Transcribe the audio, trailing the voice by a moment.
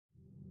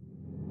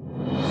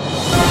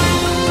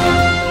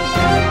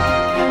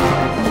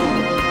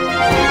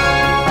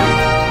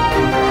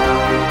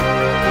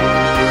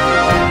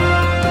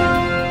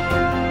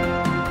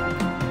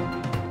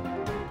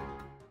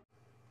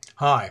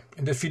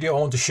this video I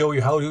want to show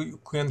you how you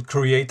can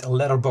create a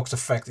letterbox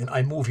effect in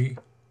iMovie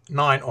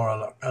 9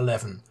 or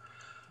 11.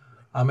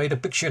 I made a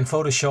picture in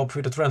Photoshop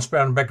with a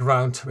transparent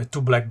background with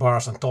two black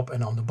bars on top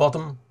and on the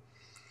bottom.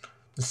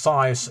 The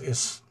size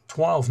is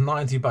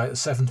 1290 by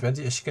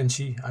 720, as you can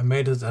see. I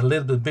made it a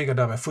little bit bigger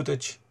than my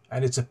footage,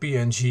 and it's a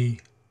PNG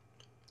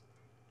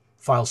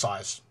file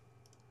size.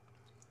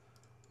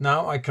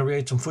 Now I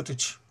create some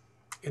footage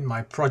in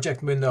my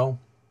project window.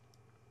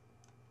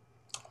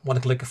 One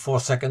click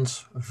 4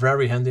 seconds,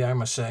 very handy I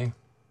must say.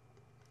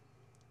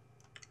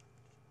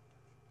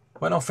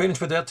 When I'm finished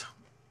with that,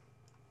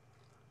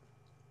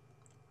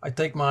 I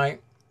take my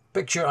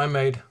picture I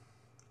made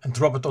and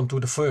drop it onto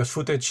the first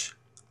footage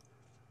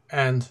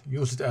and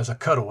use it as a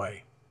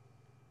cutaway.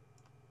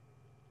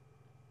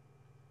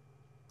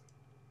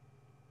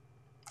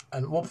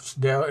 And whoops,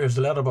 there is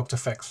the letterbox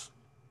effects.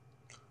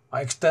 I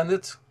extend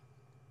it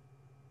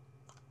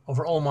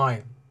over all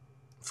my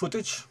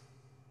footage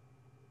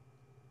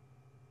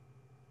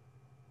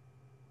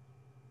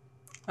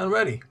and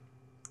ready.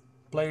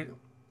 Play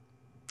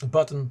the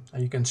button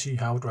and you can see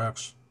how it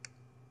works.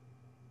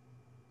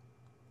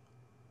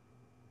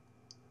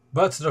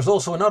 But there's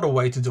also another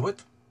way to do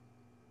it.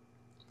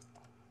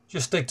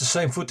 Just take the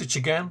same footage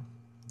again,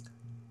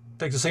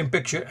 take the same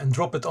picture and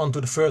drop it onto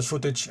the first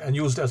footage and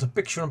use it as a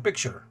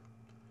picture-in-picture.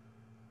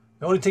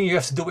 The only thing you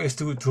have to do is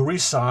to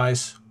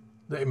resize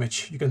the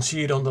image. You can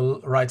see it on the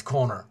right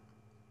corner.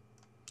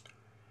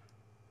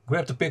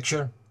 Grab the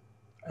picture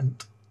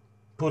and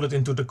put it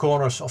into the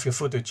corners of your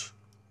footage.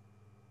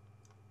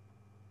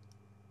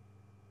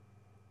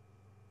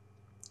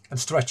 And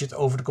stretch it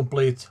over the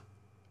complete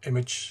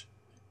image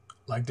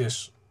like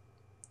this.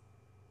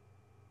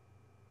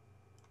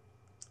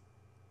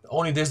 The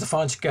only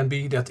disadvantage can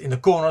be that in the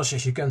corners,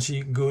 as you can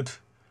see good,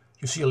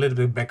 you see a little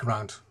bit of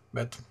background.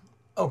 But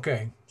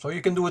okay, so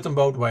you can do it in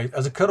both ways,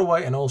 as a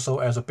cutaway and also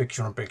as a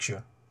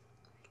picture-in-picture.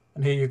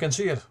 And here you can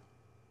see it.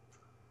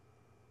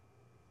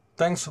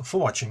 Thanks for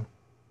watching.